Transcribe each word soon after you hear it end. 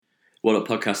What up,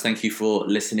 podcast? Thank you for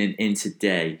listening in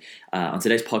today. On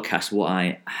today's podcast, what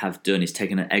I have done is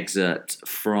taken an excerpt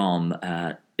from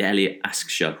the Elliot Ask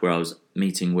Show, where I was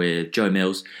meeting with Joe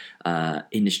Mills,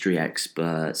 industry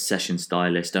expert, session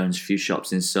stylist, owns a few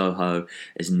shops in Soho,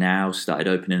 has now started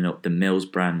opening up the Mills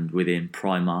brand within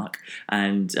Primark,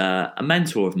 and a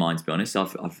mentor of mine, to be honest.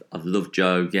 I've loved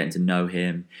Joe, getting to know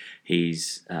him.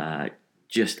 He's I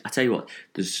tell you what,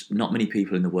 there's not many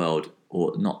people in the world,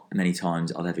 or not many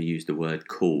times I've ever used the word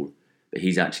cool, but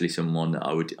he's actually someone that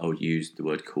I would use the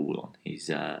word cool on. He's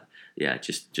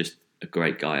just a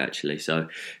great guy, actually. So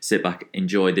sit back,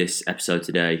 enjoy this episode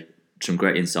today. Some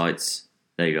great insights.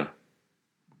 There you go.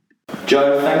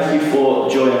 Joe, thank you for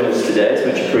joining us today. It's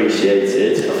much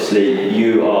appreciated. Obviously,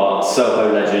 you are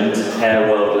Soho legend,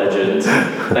 hair world legend.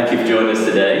 Thank you for joining us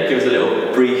today. Give us a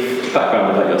little brief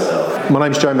background about yourself. My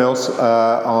name's Joe Mills.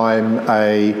 I'm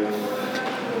a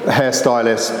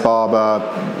hairstylist, barber,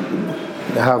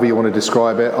 however you want to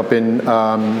describe it. I've been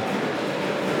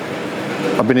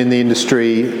in the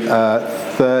industry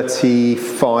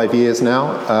 35 years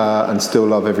now, and still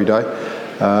love every day.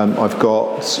 I've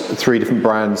got 3 different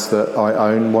brands that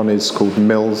I own. One is called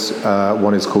Mills,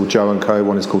 one is called Joe&Co,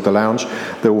 one is called The Lounge.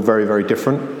 They're all very, very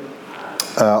different.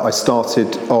 I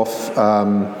started off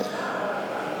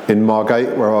in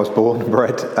Margate, where I was born and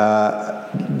bred.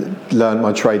 Learned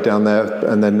my trade down there,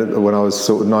 and then when I was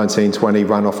sort of 19, 20,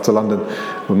 ran off to London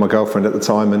with my girlfriend at the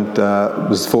time, and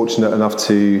was fortunate enough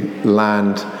to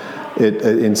land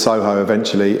in Soho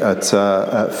eventually at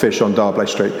Fish on Darblay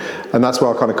Street, and that's where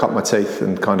I kind of cut my teeth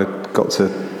and kind of got to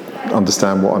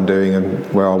understand what I'm doing and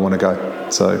where I want to go.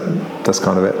 So that's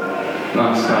kind of it.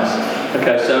 Nice.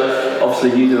 Okay, so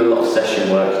obviously you do a lot of session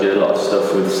work, you do a lot of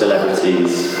stuff with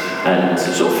celebrities and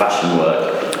sort of fashion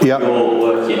work. Yep. You're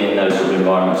working in those sort of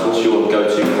environments. What's your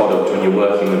go-to product when you're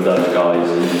working with those guys?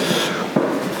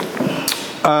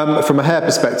 From a hair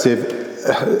perspective,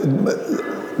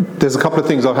 there's a couple of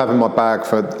things I have in my bag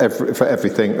for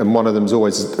everything, and one of them's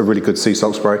always a really good sea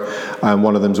salt spray, and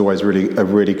one of them's always a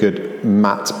really good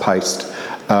matte paste.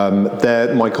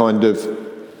 They're my kind of.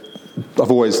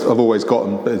 I've always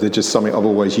gotten, but they're just something I've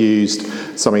always used,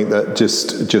 something that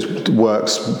just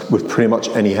works with pretty much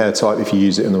any hair type if you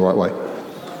use it in the right way.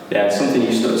 Yeah, something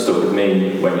you stuck with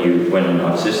me when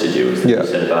I assisted you was that you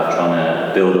said about trying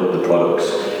to build up the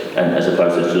products and as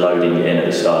opposed to just loading it in at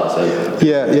the start. So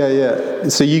yeah.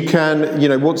 So you can,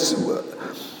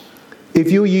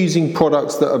 if you're using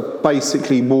products that are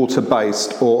basically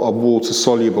water-based or are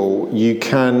water-soluble, you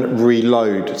can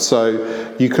reload. So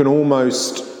you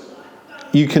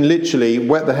can literally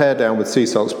wet the hair down with sea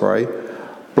salt spray,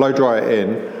 blow dry it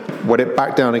in, wet it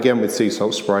back down again with sea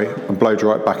salt spray, and blow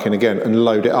dry it back in again, and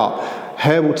load it up.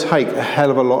 Hair will take a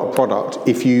hell of a lot of product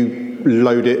if you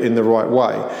load it in the right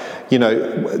way.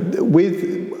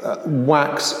 With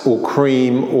wax or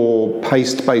cream or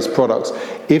paste-based products,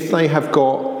 if they have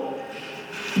got,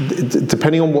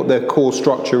 depending on what their core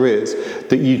structure is,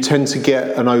 that you tend to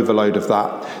get an overload of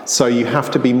that. So you have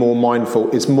to be more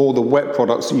mindful. It's more the wet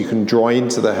products that you can dry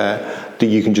into the hair that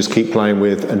you can just keep playing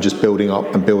with and just building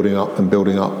up and building up and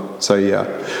building up. So yeah,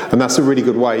 and that's a really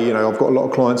good way. I've got a lot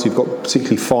of clients who've got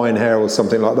particularly fine hair or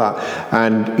something like that,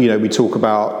 and we talk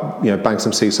about bang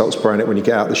some sea salt spray in it when you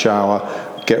get out the shower,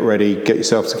 get ready, get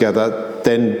yourself together,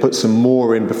 then put some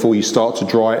more in before you start to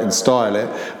dry it and style it,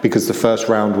 because the first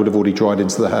round would have already dried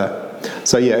into the hair.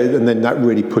 So yeah, and then that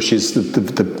really pushes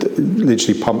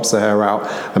literally pumps the hair out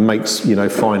and makes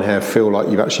fine hair feel like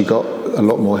you've actually got a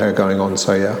lot more hair going on.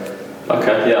 So yeah.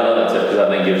 Okay, yeah, I like that tip, because that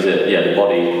then gives it, the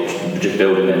body just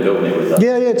building it with that.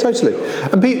 Yeah, totally.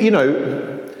 And people,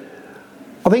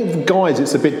 I think for guys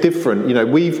it's a bit different.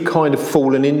 We've kind of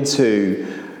fallen into,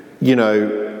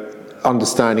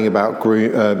 understanding about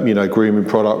grooming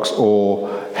products or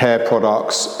hair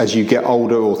products as you get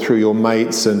older or through your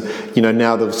mates, and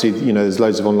now obviously there's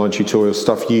loads of online tutorial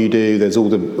stuff you do, there's all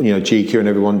the GQ and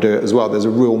everyone do it as well. There's a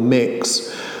real mix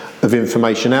of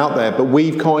information out there, but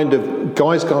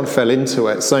guys kind of fell into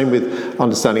it. Same with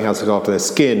understanding how to look after their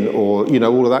skin, or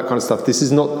all of that kind of stuff. This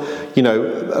is not,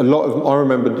 a lot of, I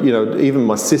remember, even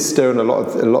my sister and a lot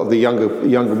of the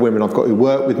younger women I've got who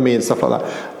work with me and stuff like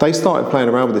that, they started playing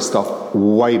around with this stuff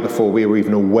way before we were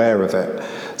even aware of it.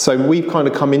 So we've kind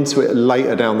of come into it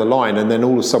later down the line, and then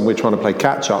all of a sudden we're trying to play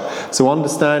catch up. So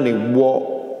understanding what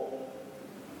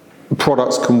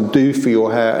products can do for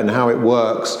your hair and how it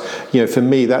works, for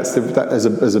me, that's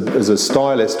as a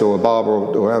stylist or a barber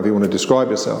or however you want to describe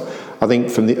yourself. I think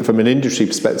from an industry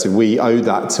perspective, we owe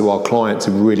that to our client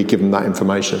to really give them that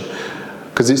information,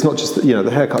 because it's not just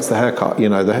the haircut's the haircut,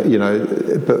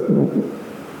 but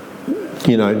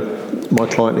my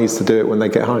client needs to do it when they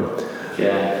get home.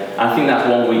 Yeah, I think that's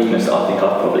one weakness that I think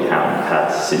I've probably haven't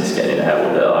had since getting in hair,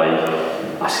 that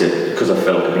I said, because I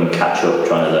felt like I've been catch up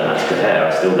trying to learn how to cut hair,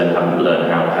 I still then haven't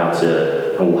learned how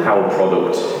a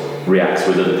product reacts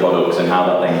with other products and how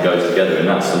that then goes together, and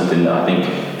that's something that I think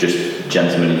just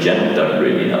gentlemen in general don't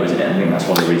really know, isn't it? I think that's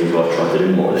one of the reasons why I've tried to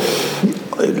do more of this.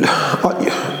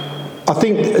 I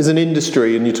think as an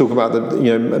industry, and you talk about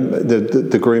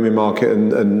the grooming market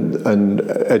and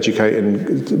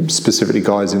educating specifically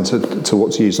guys into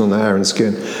what's used on the hair and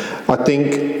skin, I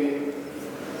think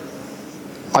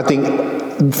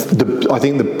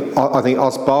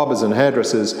us barbers and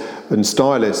hairdressers and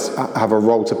stylists have a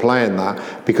role to play in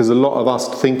that, because a lot of us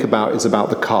think about is about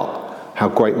the cut, how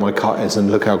great my cut is,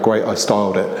 and look how great I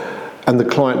styled it, and the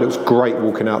client looks great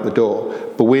walking out the door,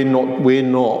 but we're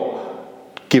not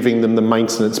giving them the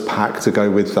maintenance pack to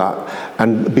go with that,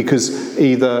 and because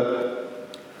either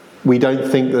we don't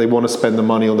think that they want to spend the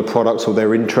money on the products, or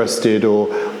they're interested, or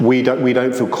we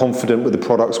don't feel confident with the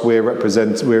products we're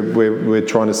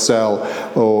trying to sell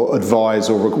or advise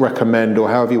or recommend, or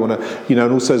however you want to, and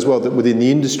also as well that within the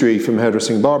industry from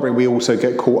hairdressing and barbering, we also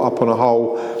get caught up on a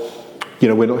whole,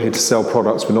 we're not here to sell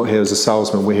products, we're not here as a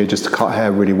salesman, we're here just to cut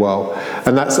hair really well.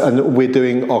 And we're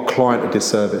doing our client a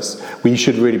disservice. We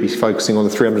should really be focusing on the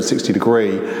 360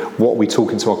 degree, what are we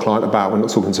talking to our client about? We're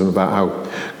not talking to them about how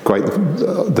great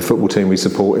the football team we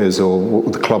support is, or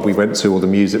the club we went to, or the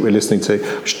music we're listening to.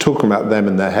 We should talk about them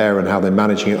and their hair and how they're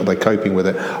managing it, are they coping with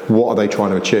it, what are they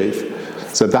trying to achieve?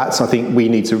 So that's, I think we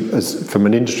need to, from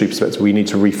an industry perspective, we need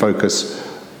to refocus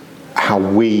how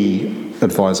we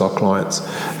advise our clients,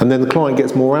 and then the client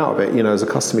gets more out of it. As a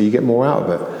customer, you get more out of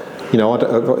it.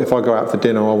 If I go out for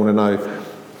dinner, I want to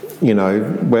know,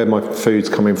 where my food's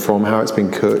coming from, how it's been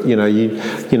cooked.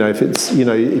 If it's,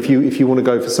 if you want to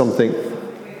go for something,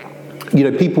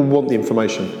 people want the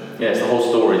information. Yeah, it's the whole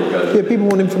story that goes. Yeah, people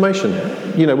want information.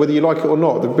 Whether you like it or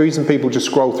not. The reason people just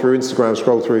scroll through Instagram,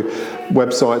 scroll through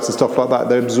websites and stuff like that,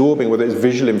 they're absorbing whether it's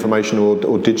visual information or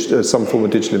some form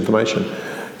of digital information.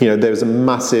 There's a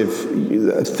massive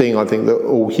thing I think that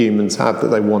all humans have, that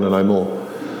they want to know more.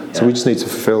 Yeah. So we just need to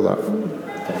fulfill that.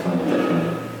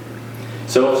 Definitely.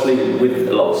 So obviously, with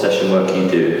a lot of session work you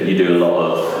do a lot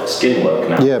of skin work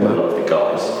now. Yeah, man. A lot of the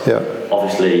guys. Yeah.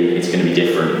 Obviously, it's going to be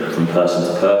different from person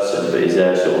to person, but is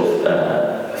there sort of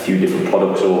a few different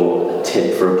products or a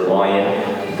tip for applying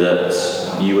that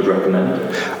you would recommend?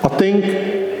 I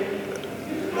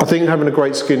think having a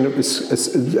great skin,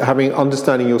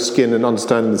 understanding your skin and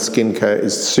understanding the skincare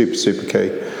is super, super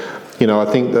key. I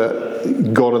think that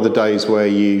gone are the days where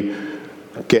you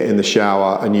get in the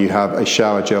shower and you have a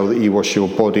shower gel that you wash your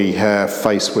body, hair,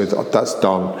 face with. That's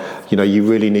done. You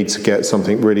really need to get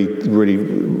something really, really,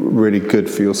 really good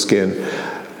for your skin.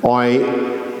 I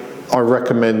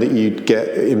recommend that you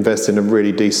invest in a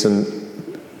really decent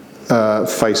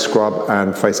face scrub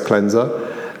and face cleanser.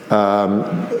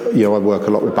 I work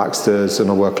a lot with Baxter's and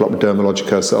I work a lot with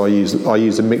Dermalogica, so I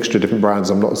use a mixture of different brands.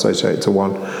 I'm not associated to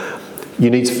one. You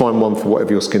need to find one for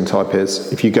whatever your skin type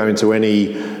is. If you go into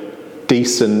any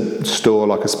decent store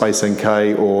like a Space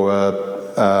NK or a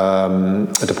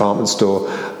department store,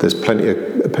 there's plenty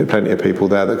of people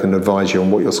there that can advise you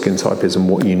on what your skin type is and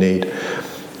what you need.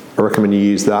 I recommend you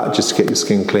use that just to get your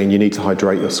skin clean. You need to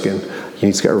hydrate your skin. You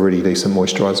need to get a really decent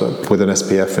moisturiser with an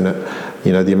SPF in it.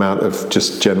 The amount of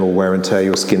just general wear and tear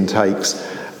your skin takes.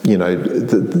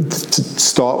 To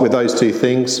start with those two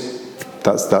things,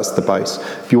 that's the base.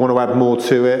 If you want to add more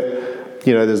to it,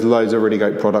 there's loads of really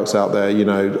great products out there.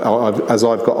 As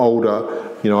I've got older,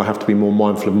 I have to be more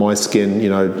mindful of my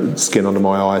skin, skin under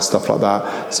my eyes, stuff like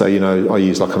that. So, I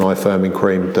use like an eye firming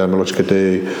cream, Dermalogica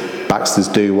do, Baxter's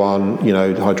do one,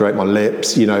 hydrate my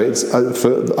lips.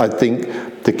 I think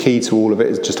the key to all of it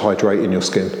is just hydrating your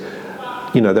skin.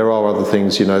 There are other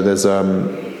things, there's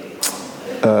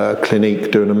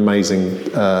Clinique do an amazing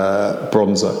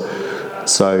bronzer.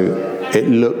 So it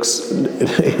looks,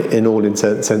 in all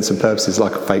intents and purposes,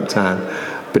 like a fake tan.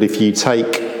 But if you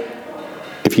take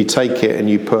it and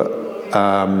you put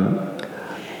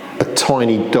a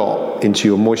tiny dot into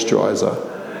your moisturiser,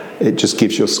 it just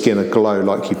gives your skin a glow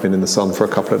like you've been in the sun for a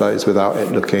couple of days without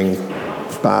it looking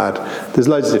bad. There's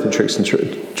loads of different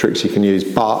tricks you can use,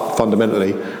 but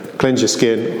fundamentally, cleanse your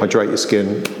skin, hydrate your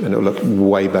skin, and it'll look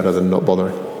way better than not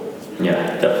bothering.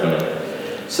 Yeah, definitely.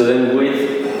 So then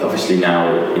with, obviously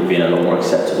now it being a lot more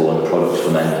acceptable and the products for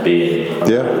men being a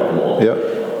lot more,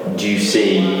 do you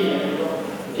see,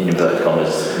 in inverted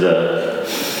commas, the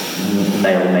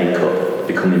male makeup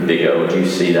becoming bigger, or do you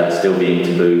see that still being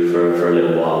taboo for a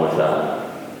little while with that?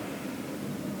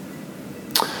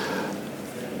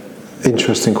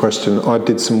 Interesting question. I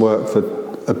did some work for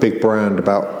a big brand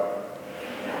about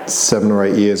 7 or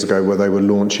 8 years ago where they were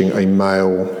launching a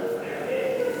male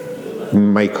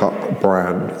makeup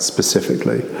brand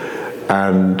specifically,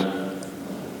 and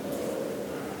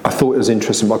I thought it was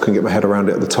interesting, but I couldn't get my head around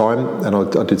it at the time, and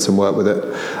I did some work with it.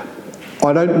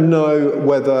 I don't know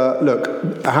whether,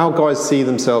 look, how guys see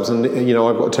themselves, and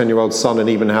I've got a 10-year-old son, and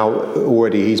even how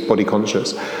already he's body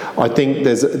conscious. I think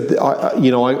I'm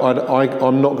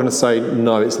not going to say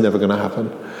no, it's never going to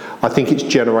happen. I think it's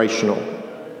generational.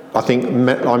 I think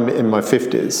I'm in my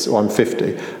 50s, or I'm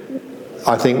 50.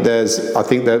 I think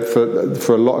that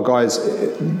for a lot of guys,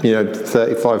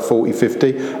 35, 40,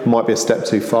 50 might be a step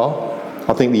too far.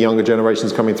 I think the younger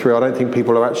generation's coming through. I don't think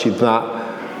people are actually that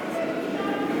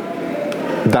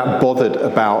bothered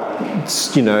about,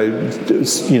 this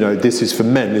is for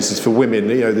men, this is for women.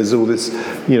 There's all this,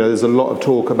 there's a lot of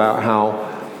talk about how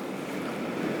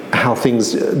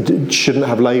things shouldn't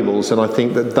have labels, and I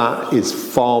think that is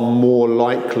far more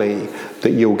likely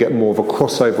that you'll get more of a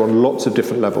crossover on lots of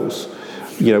different levels.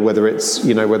 Whether it's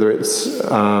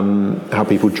how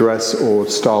people dress or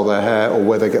style their hair, or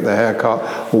where they get their hair cut,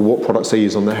 or what products they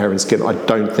use on their hair and skin. I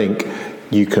don't think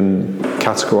you can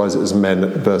categorize it as men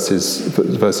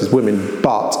versus women,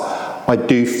 but I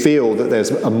do feel that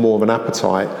there's more of an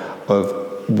appetite of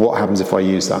what happens if I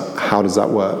use that? How does that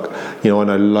work? I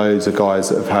know loads of guys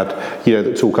that have had,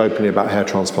 that talk openly about hair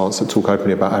transplants, that talk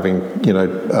openly about having,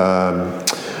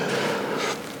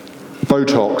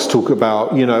 Botox, talk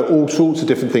about, all sorts of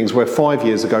different things where 5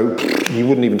 years ago you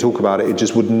wouldn't even talk about it. It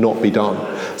just would not be done.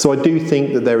 So I do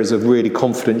think that there is a really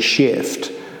confident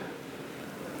shift.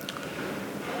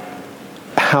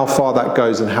 How far that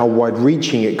goes and how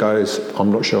wide-reaching it goes,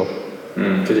 I'm not sure.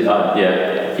 I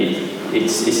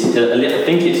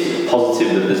think it's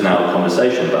positive that there's now a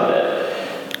conversation about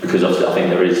it, because obviously I think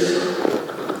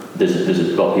there's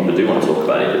a lot of people do want to talk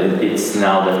about it, but it's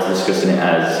now they're discussing it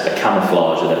as a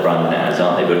camouflage, or they're branding it as,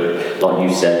 aren't they? But like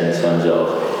you said, in terms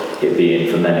of it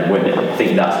being for men and women, I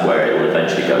think that's where it will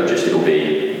eventually go. It'll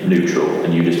be neutral,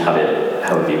 and you just have it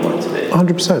however you want it to be.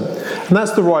 100%, and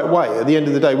that's the right way. At the end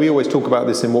of the day, we always talk about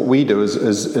this in what we do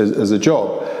as a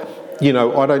job.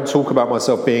 I don't talk about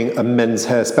myself being a men's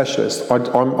hair specialist.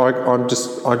 I'm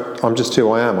just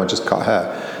who I am. I just cut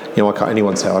hair. I cut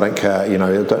anyone's hair. I don't care.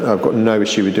 I've got no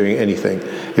issue with doing anything.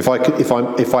 If I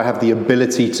have the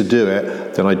ability to do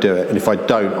it, then I do it. And if I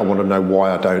don't, I want to know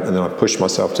why I don't, and then I push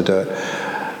myself to do it.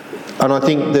 And I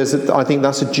think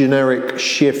that's a generic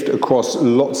shift across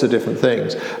lots of different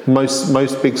things.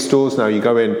 Most big stores now, you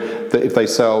go in, that if they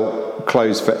sell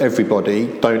clothes for everybody,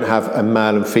 don't have a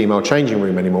male and female changing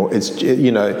room anymore. It's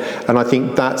and I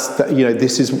think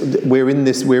we're in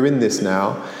this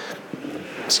now.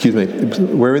 Excuse me,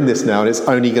 we're in this now, and it's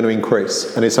only going to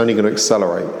increase, and it's only going to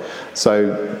accelerate. So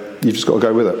you've just got to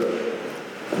go with it.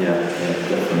 Yeah,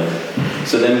 definitely.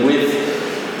 So then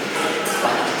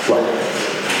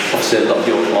obviously a lot of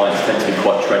your clients tend to be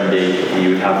quite trendy that you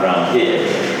would have around here.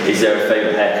 Is there a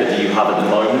favourite haircut that you have at the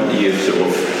moment that you've sort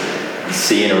of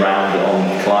seen around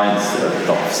on clients,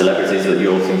 celebrities, that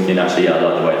you're thinking, actually, I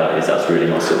like the way that is, that's really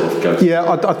my sort of go-to? Yeah,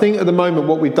 I think at the moment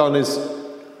what we've done is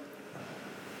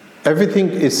everything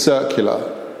is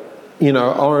circular.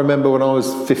 I remember when I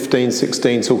was 15,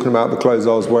 16 talking about the clothes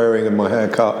I was wearing and my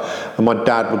haircut, and my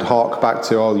dad would hark back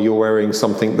to, you're wearing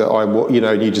something that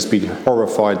and you'd just be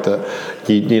horrified that,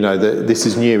 that this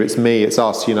is new, it's me, it's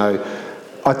us,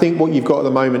 I think what you've got at the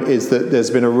moment is that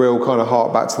there's been a real kind of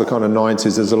hark back to the kind of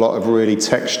 90s. There's a lot of really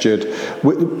textured.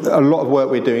 A lot of work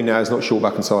we're doing now is not short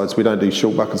back and sides. We don't do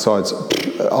short back and sides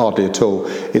hardly at all.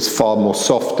 It's far more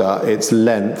softer. It's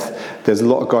length. There's a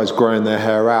lot of guys growing their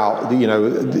hair out.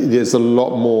 There's a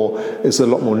lot more. It's a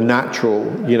lot more natural.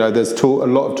 There's a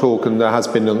lot of talk, and there has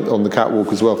been on the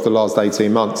catwalk as well for the last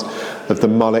 18 months of the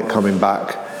mullet coming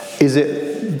back. Is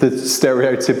it the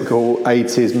stereotypical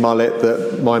 80s mullet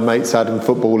that my mates had and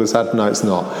footballers had? No, it's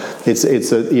not. It's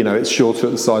shorter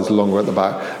at the sides, longer at the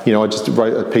back. I just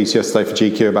wrote a piece yesterday for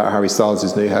GQ about Harry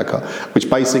Styles' new haircut, which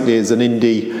basically is a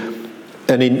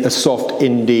soft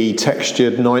indie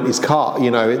textured 90s cut.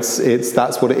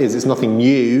 That's what it is. It's nothing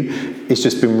new. It's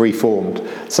just been reformed.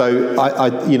 So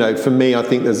for me, I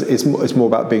think it's more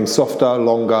about being softer,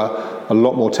 longer, a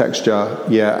lot more texture,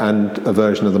 and a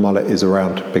version of the mullet is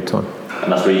around big time.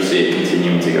 And that's where you see it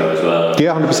continuing to go as well.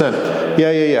 Yeah, 100%.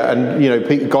 Yeah.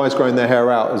 And guys growing their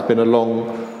hair out has been a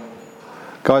long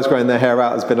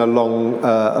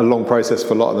process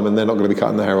for a lot of them, and they're not going to be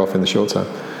cutting their hair off in the short term.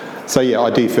 So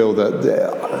I do feel that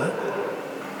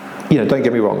don't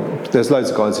get me wrong. There's loads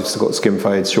of guys who've still got skin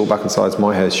fades, short back and sides.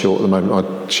 My hair's short at the moment.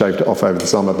 I shaved it off over the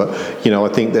summer, but I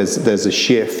think there's a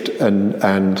shift,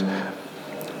 and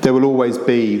there will always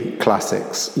be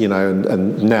classics,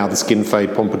 and now the skin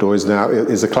fade pompadour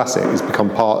is a classic. It's become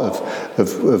part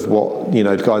of what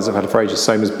guys have had for ages.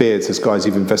 Same as beards. There's guys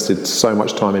who've invested so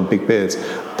much time in big beards,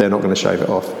 they're not going to shave it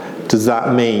off. Does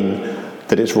that mean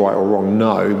that it's right or wrong?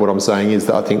 No. What I'm saying is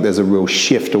that I think there's a real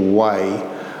shift away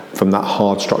from that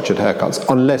hard structured haircuts,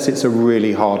 unless it's a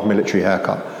really hard military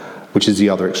haircut, which is the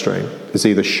other extreme. It's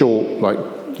either short, like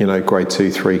grade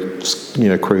 2, 3,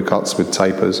 crew cuts with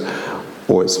tapers,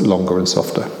 or it's longer and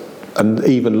softer. And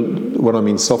even when I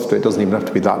mean softer, it doesn't even have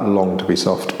to be that long to be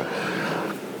soft.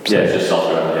 So, it's just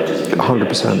softer around the edges.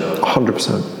 100%.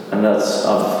 100%. And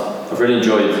I've really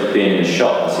enjoyed being in a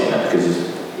shop and seeing that, because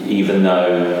even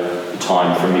though the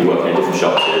time from me working in a different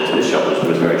shop to this shop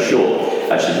was very short,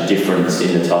 actually the difference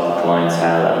in the type of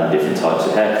clientele and the different types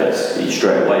of haircuts,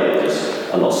 straight away it was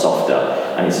a lot softer.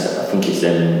 And I think it's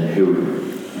then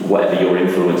whatever you're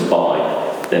influenced by,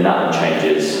 then that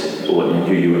changes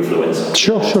who you influence.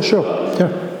 Sure.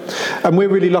 Yeah. And we're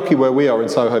really lucky where we are in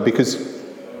Soho, because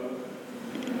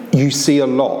you see a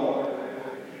lot.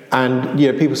 And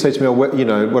people say to me,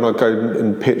 when I go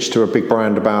and pitch to a big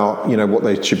brand about what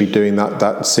they should be doing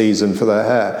that season for their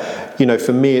hair,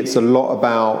 for me it's a lot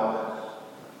about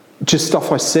just stuff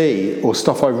I see or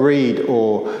stuff I read,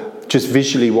 or just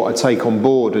visually what I take on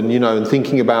board, and and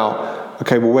thinking about,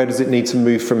 okay, well, where does it need to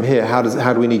move from here? How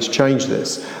do we need to change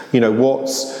this? I'm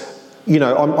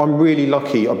really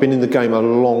lucky. I've been in the game a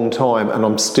long time, and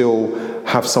I'm still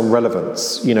have some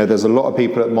relevance. There's a lot of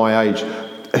people at my age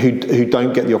who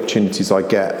don't get the opportunities I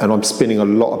get, and I'm spinning a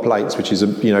lot of plates, which is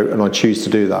and I choose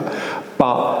to do that.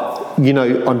 But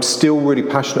I'm still really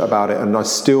passionate about it, and I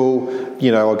still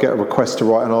I get a request to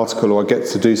write an article, or I get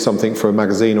to do something for a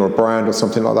magazine or a brand or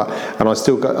something like that, and I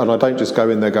still go, and I don't just go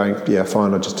in there going, yeah,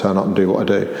 fine, I just turn up and do what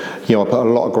I do. I put a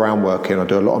lot of groundwork in. I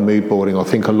do a lot of mood boarding. I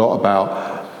think a lot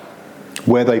about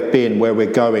where they've been, where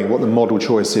we're going, what the model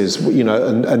choice is,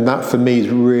 and that for me is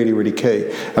really, really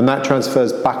key. And that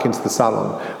transfers back into the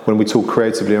salon when we talk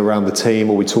creatively around the team,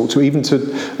 or we talk to even to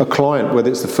a client, whether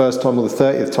it's the first time or the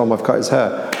 30th time I've cut his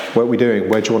hair. What are we doing?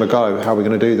 Where do you want to go? How are we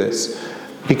going to do this?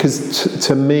 Because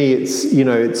to me,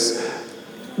 it's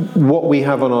what we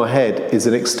have on our head is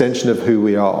an extension of who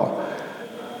we are.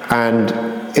 And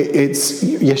it's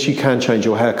yes, you can change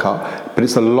your haircut, but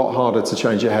it's a lot harder to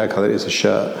change your haircut than it is a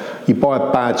shirt. You buy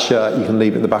a bad shirt, you can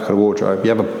leave it in the back of the wardrobe.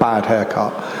 You have a bad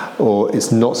haircut, or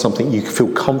it's not something you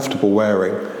feel comfortable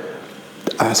wearing.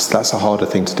 That's a harder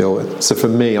thing to deal with. So for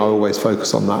me, I always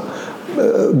focus on that.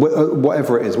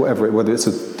 Whatever it is, whether it's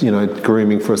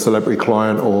grooming for a celebrity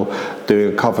client, or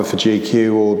doing a cover for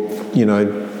GQ, or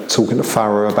talking to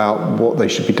Farah about what they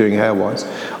should be doing hair-wise,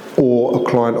 or a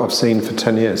client I've seen for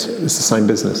 10 years. It's the same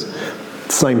business,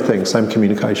 same thing, same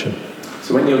communication.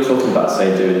 So when you're talking about,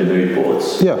 say, doing the mood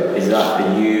boards, is that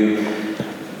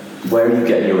where are you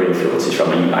getting your influences from?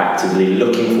 Are you actively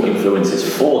looking for influences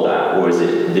for that, or is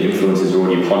it the influences are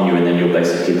already upon you and then you're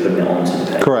basically putting it onto the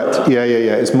paper? Correct. Yeah.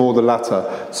 It's more the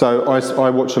latter. So I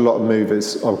watch a lot of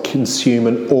movies. I consume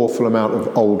an awful amount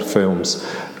of old films,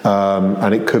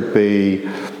 and it could be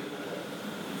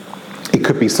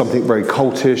something very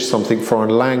cultish, something foreign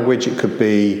language. It could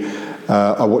be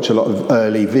I watch a lot of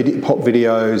early pop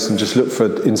videos and just look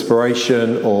for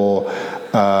inspiration, or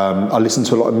I listen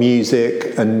to a lot of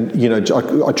music, and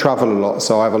I travel a lot,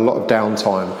 so I have a lot of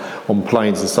downtime on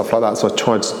planes and stuff like that, so I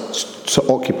try to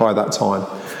occupy that time.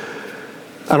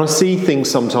 And I see things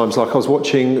sometimes, like I was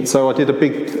watching, so I did a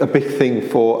big thing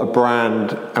for a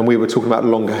brand, and we were talking about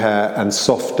longer hair and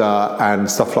softer and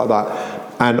stuff like that.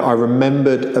 And I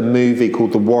remembered a movie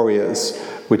called The Warriors,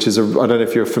 which is I don't know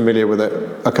if you're familiar with it.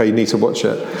 Okay, you need to watch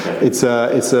it. It's a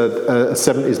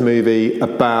 70s movie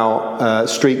about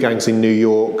street gangs in New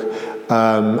York,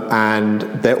 and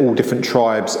they're all different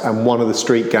tribes, and one of the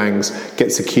street gangs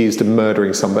gets accused of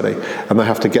murdering somebody, and they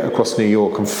have to get across New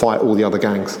York and fight all the other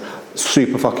gangs.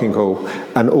 Super fucking cool.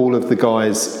 And all of the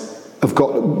guys have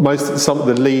got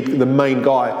the main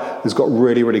guy has got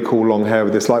really, really cool long hair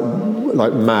with this like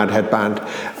mad headband,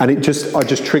 and I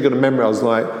just triggered a memory. I was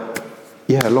like,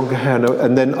 yeah, longer hair.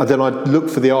 And then I looked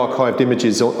for the archived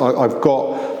images. I've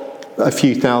got a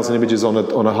few thousand images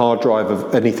on a hard drive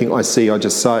of anything I see. I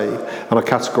just save and I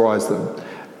categorize them,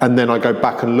 and then I go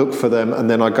back and look for them, and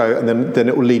then then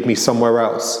it will lead me somewhere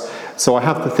else. So I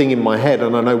have the thing in my head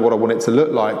and I know what I want it to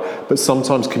look like, but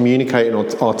sometimes communicating or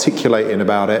articulating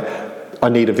about it, I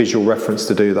need a visual reference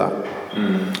to do that.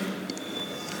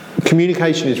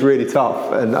 Communication is really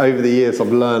tough, and over the years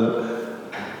I've learned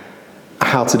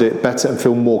how to do it better and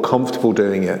feel more comfortable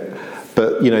doing it.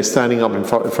 But, standing up in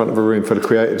front of a room full of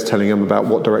creatives, telling them about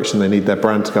what direction they need their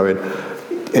brand to go in,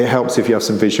 it helps if you have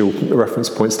some visual reference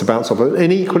points to bounce off of.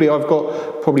 And equally, I've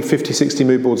got probably 50, 60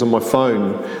 mood boards on my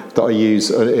phone that I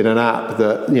use in an app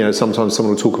that, sometimes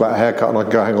someone will talk about a haircut and I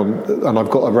can go, hang on, and I've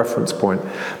got a reference point.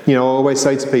 I always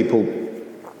say to people,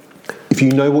 if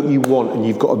you know what you want and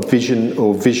you've got a vision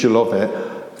or visual of it,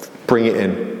 bring it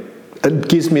in. It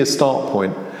gives me a start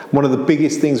point. One of the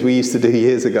biggest things we used to do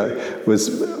years ago was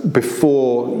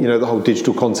before, the whole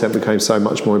digital content became so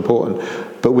much more important.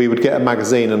 But we would get a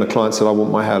magazine and a client said, I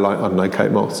want my hair like, I don't know,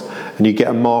 Kate Moss. And you get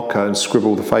a marker and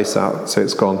scribble the face out so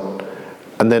it's gone.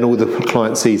 And then all the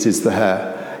client sees is the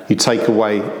hair. You take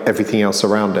away everything else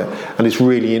around it. And it's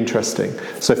really interesting.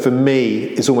 So for me,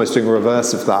 it's almost doing a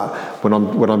reverse of that when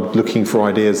I'm looking for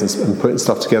ideas and putting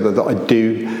stuff together, that I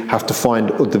do have to find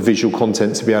the visual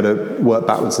content to be able to work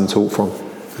backwards and talk from.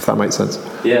 If that makes sense.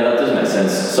 Yeah, that does make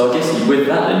sense. So I guess with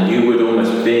that, then you would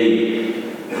almost be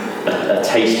a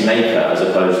taste maker as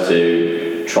opposed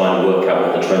to trying to work out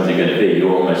what the trends are going to be.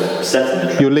 You're almost setting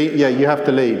the trend. You have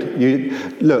to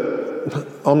lead.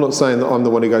 Look, I'm not saying that I'm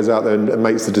the one who goes out there and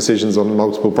makes the decisions on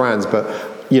multiple brands, but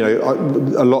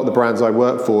a lot of the brands I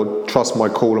work for trust my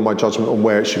call and my judgment on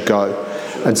where it should go.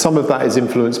 And some of that is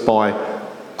influenced by,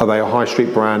 are they a high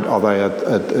street brand? Are they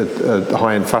a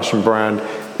high-end fashion brand?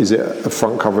 Is it a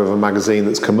front cover of a magazine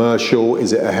that's commercial?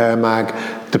 Is it a hair mag?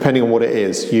 Depending on what it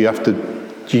is, you have to,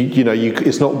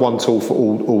 it's not one tool for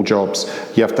all jobs.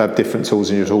 You have to have different tools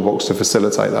in your toolbox to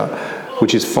facilitate that,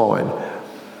 which is fine.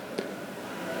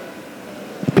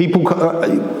 People,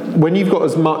 when you've got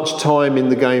as much time in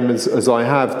the game as I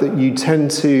have, that you tend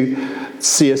to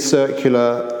see a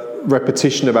circular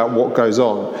repetition about what goes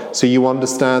on, so you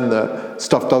understand that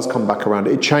stuff does come back around.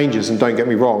 It changes, and don't get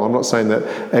me wrong, I'm not saying that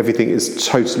everything is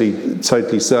totally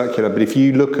circular, but if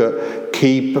you look at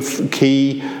key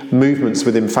movements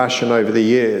within fashion over the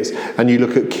years, and you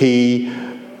look at key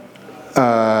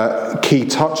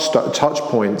touch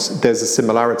points, there's a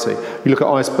similarity. You look at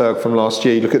Iceberg from last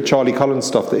year, you look at Charlie Cullen's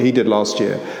stuff that he did last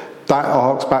year, that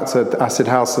harks back to Acid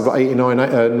House of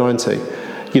 89, 90.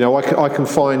 I can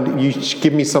find, you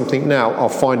give me something now, I'll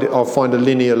find a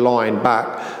linear line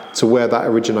back to where that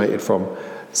originated from.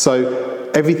 So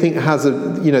everything has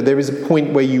there is a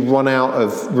point where you run out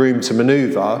of room to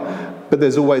maneuver, but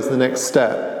there's always the next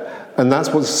step. And that's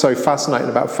what's so fascinating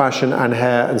about fashion and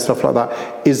hair and stuff like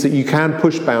that, is that you can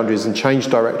push boundaries and change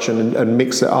direction and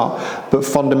mix it up. But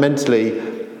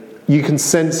fundamentally, you can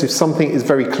sense if something is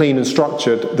very clean and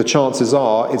structured, the chances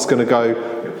are it's going to go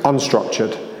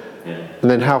unstructured. And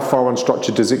then how far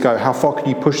unstructured does it go? How far can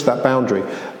you push that boundary?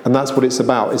 And that's what it's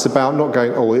about. It's about not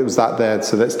going, oh, it was that there,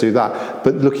 so let's do that.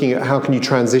 But looking at how can you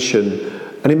transition.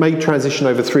 And it may transition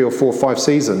over 3 or 4 or 5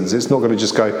 seasons. It's not going to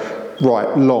just go,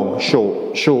 right, long,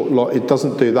 short, long. It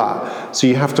doesn't do that. So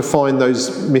you have to find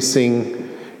those missing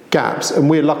gaps. And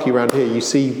we're lucky around here. You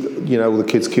see, all the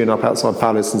kids queuing up outside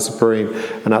Palace and Supreme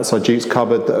and outside Duke's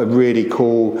Cupboard that are really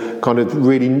cool, kind of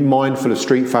really mindful of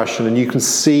street fashion. And you can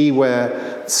see where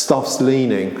stuff's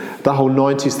leaning. That whole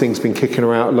 90s thing's been kicking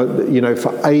around,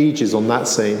 for ages on that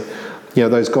scene.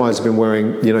 Those guys have been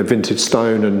wearing, vintage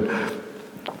Stone and,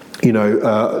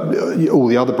 all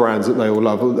the other brands that they all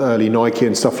love, early Nike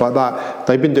and stuff like that.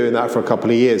 They've been doing that for a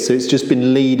couple of years. So it's just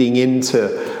been leading into,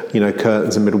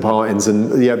 curtains and middle partings.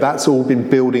 And that's all been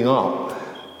building up.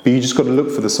 But you just got to look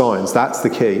for the signs. That's the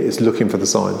key, is looking for the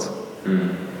signs.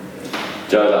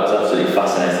 Joe, that was absolutely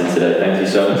fascinating today. Thank you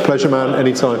so much. Pleasure, man.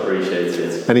 Anytime. Appreciate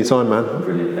it. Anytime, man.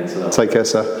 Brilliant. Thanks a lot. Take care,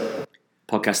 sir.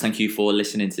 Podcast, thank you for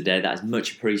listening today. That is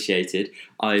much appreciated.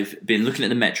 I've been looking at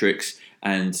the metrics,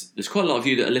 and there's quite a lot of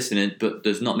you that are listening, but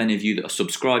there's not many of you that are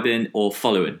subscribing or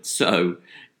following. So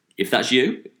if that's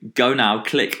you, go now,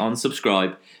 click on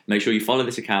subscribe, make sure you follow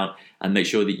this account, and make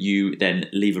sure that you then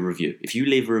leave a review. If you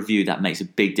leave a review, that makes a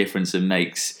big difference and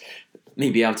makes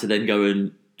me be able to then go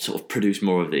and sort of produce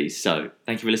more of these. So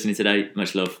thank you for listening today.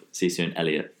 Much love. See you soon.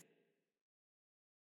 Elliot.